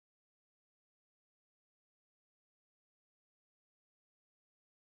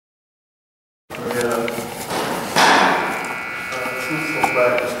We had a truthful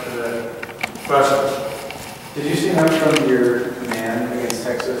practice today. Questions? Did you see how from your man against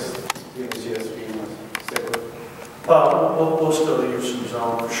Texas? You know, CSB was stick with? Well, we'll still use some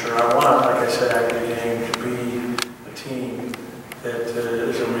zone for sure. I want, like I said after the game, to be a team that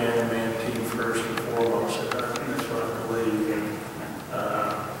is a man-to-man team first and foremost. And that's what I believe. And,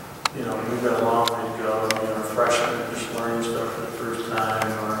 you know, we've got a long way to go. I mean, our freshmen are just learning stuff for the first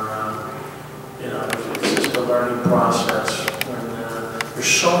time. Or, you know, it's just a learning process. When there's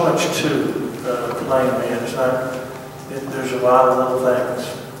so much to playing man. It's not. There's a lot of little things,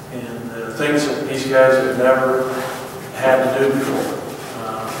 and things that these guys have never had to do before,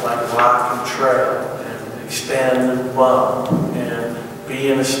 like block and trail, and extend and bump, and be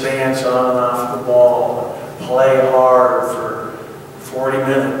in a stance on and off the ball, play hard for 40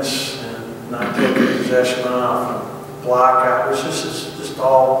 minutes, and not take the possession off, and block out. It's just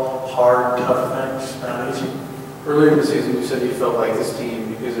all hard, tough things. Not easy. Earlier in the season, you said you felt like this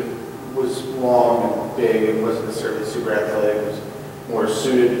team, because it was long and big, it wasn't necessarily super athletic, it was more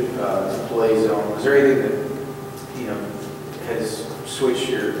suited to play zone. Was there anything that, you know, has switch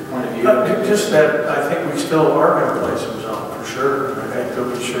your point of view? Just that I think we still are going to play some zone for sure. I think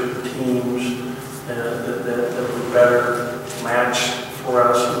there'll be certain teams that will be better matched for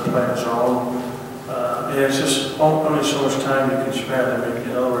us in playing zone. And it's just only so much time you can spend. I mean,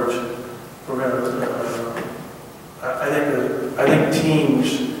 in other words, we're going to. I think teams,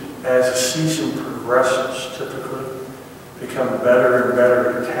 as the season progresses, typically become better and better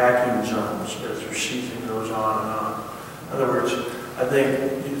at attacking zones as their season goes on and on. In other words, I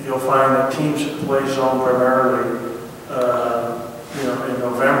think you'll find that teams that play zone primarily, you know, in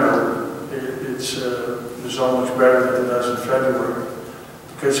November, the zone looks better than it does in February.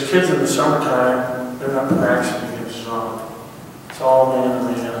 Because kids in the summertime, they're not practicing against zone. It's all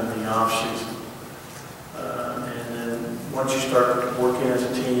man-to-man in the off-season. And then once you start working as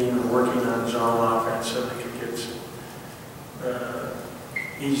a team and working on zone offense, I think it gets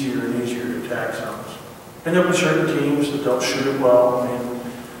easier and easier to attack zones. And there'll be certain teams that don't shoot it well. I mean,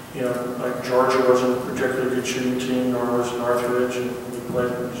 you know, like Georgia wasn't a particularly good shooting team, nor was Northridge, and we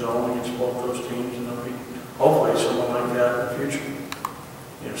played zone against both those teams, and there'll be hopefully someone like that in the future.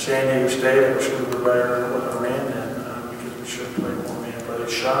 You know, San Diego State, I wish we were better with our man then, because we should have played more man, but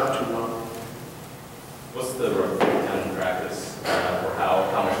they shot too long. What's the kind of practice, or how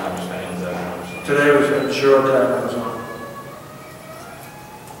much time you're spending on zone? Today was at 0 time on zone.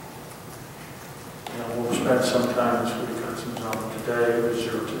 We'll spend some time this week on some zone. Today it was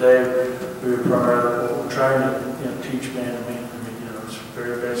 0. Today we were primarily we're trying to teach man-to-man. I mean, it's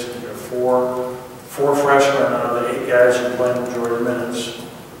very basic. You have four freshmen out of the 8 guys who play the majority of minutes,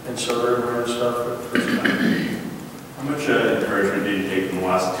 and so they're learning stuff for the first time. How much encouragement did you take from the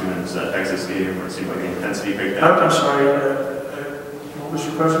last 2 minutes of that Texas game where it seemed like the intensity picked up? I'm sorry. What was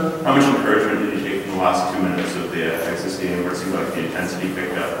your question? How much encouragement did you take from the last 2 minutes of the Texas game where it seemed like the intensity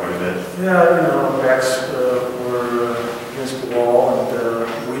picked up quite a bit? Yeah, backs were against the wall, and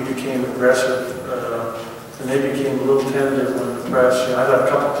we became aggressive, and they became a little tentative when the press. I thought a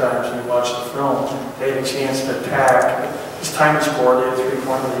couple times when you watched the film, they had a chance to attack. It's time to score. They had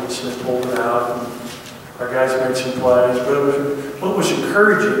 3-point leads, and they pulled it out. And our guys made some plays, but what was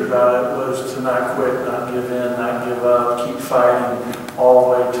encouraging about it was to not quit, not give in, not give up, keep fighting all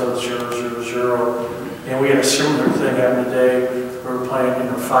the way until 0-0-0. And we had a similar thing happen today. We were playing,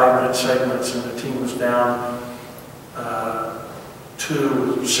 5-minute segments, and the team was down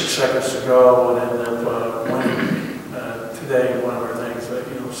 6 seconds to go, and ended up winning today. One of our things,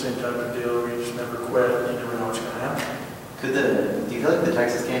 same type of deal. We just never quit. You never know what's going to happen. Do you feel like the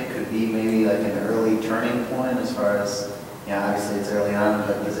Texas game could be maybe like an early turning point as far as, obviously it's early on,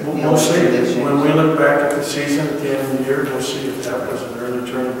 but does it feel We'll see. When we look back at the season at the end of the year, we'll see if that was an early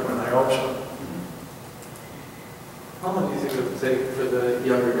turning point. I hope so. How long do you think it would take for the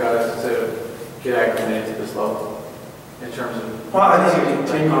younger guys to get acclimated to this level in terms of? Well, I think it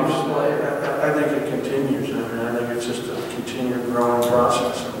continues. I think it continues. I think it's just a continued growing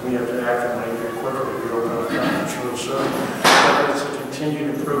process. We have to acclimate very quickly. We open up conference real soon. But it's a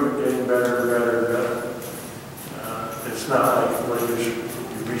continued improvement, getting better and better and better. It's not like where you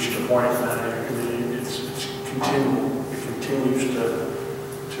reached a point and it's continual. It continues to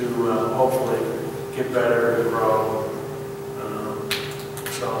hopefully get better and grow.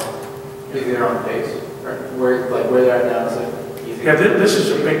 Do you think they're on pace? Or where they're at now is like easy? Yeah, this is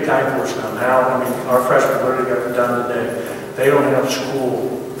a big time for us now. Our freshmen already got it done today. They don't have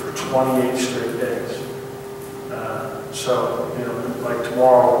school for 28 straight days. So, like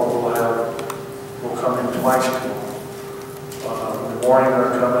tomorrow we'll come in twice tomorrow. In the morning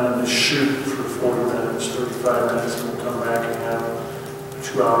they're coming in to shoot for 40 minutes, 35 minutes, and we'll come back and have a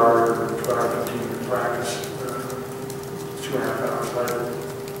 2-hour or 2-hour-15-minute practice 2.5 hours later.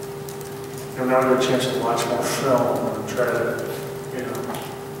 And now get a chance to watch more film and try to,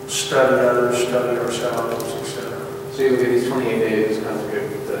 study others, study ourselves, etc. So you look at these 28 days, kind of good,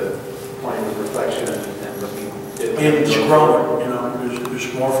 the point of reflection and looking. And it's growing,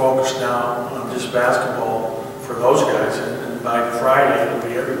 there's more focus now on just basketball for those guys, and by Friday it'll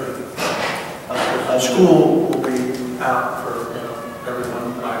be everybody. School will be out for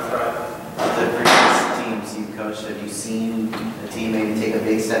everyone by Friday. The previous teams you coached, have you seen a team maybe take a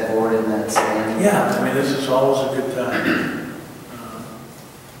big step forward in that span? Yeah, I mean, this is always a good time.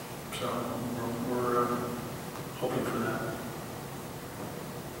 So we're hoping for that.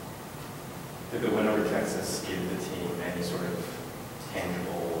 Did the win over Texas give the team any sort of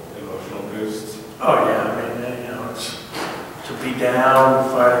tangible emotional boost? Oh yeah, I mean, it's to be down,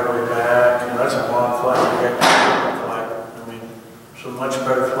 fight our way back, that's a long flight. We got a long flight. I mean, it's a much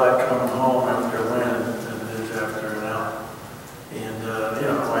better flight coming home after a win than it is after an out. And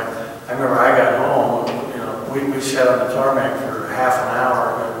I remember I got home. We sat on the tarmac for half an hour,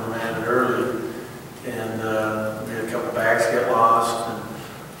 and we landed early, and we had a couple bags get lost.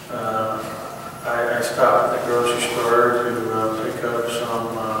 And I stopped at the grocery store to pick up some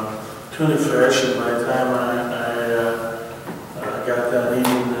tuna fish, and by the time I got done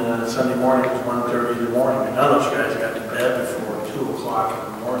eating Sunday morning, it was 1:30 in the morning, and none of those guys got to bed before 2 o'clock in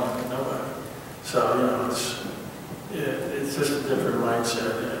the morning, nobody. So, it's just a different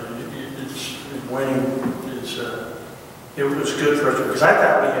mindset. Winning is, it was good for us, because I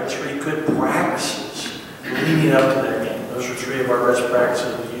thought we had 3 good practices leading up to that game. Those were 3 of our best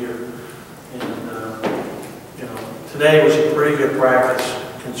practices of the year. And, today was a pretty good practice,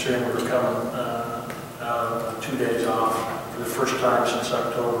 considering we were coming out 2 days off for the first time since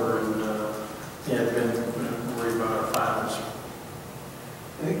October, and had been worried about our finals.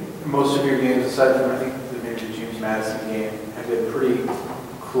 I think most of your games, aside from maybe the James Madison game, have been pretty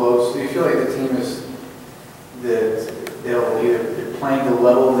close. Do you feel like the team is that they're playing the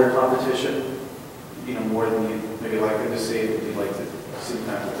level of their competition, more than you maybe like them to see? You'd like to see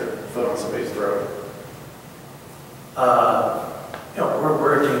them with their foot on somebody's throat?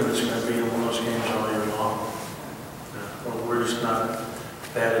 We're a team that's going to be in one of those games all year long. We're just not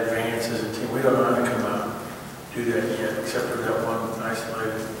that advanced as a team. We don't know how to come out and do that yet, except for that one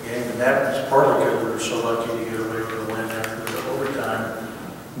isolated game. And that was partly because we were so lucky to get away with a win after the overtime.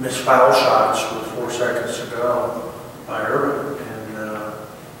 Missed foul shots with 4 seconds to go by Irvin.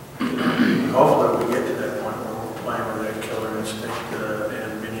 And hopefully we get to that point where we're playing with that killer instinct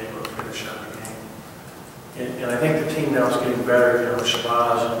and being able to finish out the game. And I think the team now is getting better.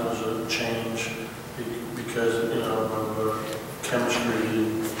 Shabazz was a change because of chemistry,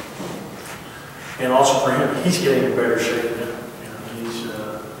 and also for him, he's getting in better shape now.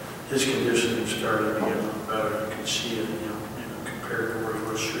 His conditioning started to get a little better. You can see it, compared to where he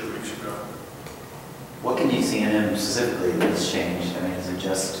was 3 weeks ago. What can you see in him specifically that's changed? I mean, is it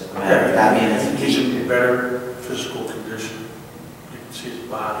just a Yeah, matter of that being as a he's key? in better physical condition. You can see his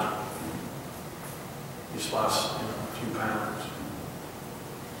body. He's lost, a few pounds.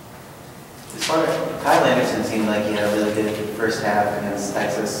 As far as Kyle Anderson seemed like he had a really good first half against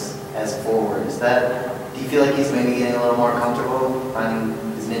Texas as a forward. Do you feel like he's maybe getting a little more comfortable finding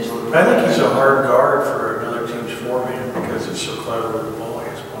his niche a little bit? I think he's a hard guard for another team's four-man because he's so clever with the ball. He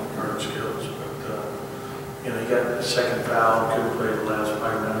has point guard skills. But, he got the second foul, couldn't play the last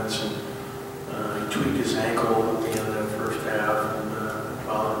 5 minutes, and he tweaked his ankle at the end of that first half, and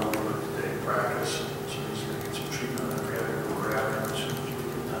followed him over today in practice. So he's going to get some treatment on that. We have to go grab him as soon as we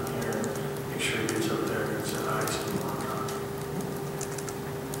get done here and make sure he gets up there and gets that ice and work on it.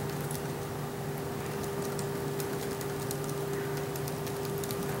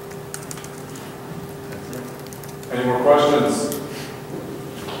 Any more questions?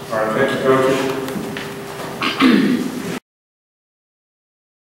 All right, thank you, coaches.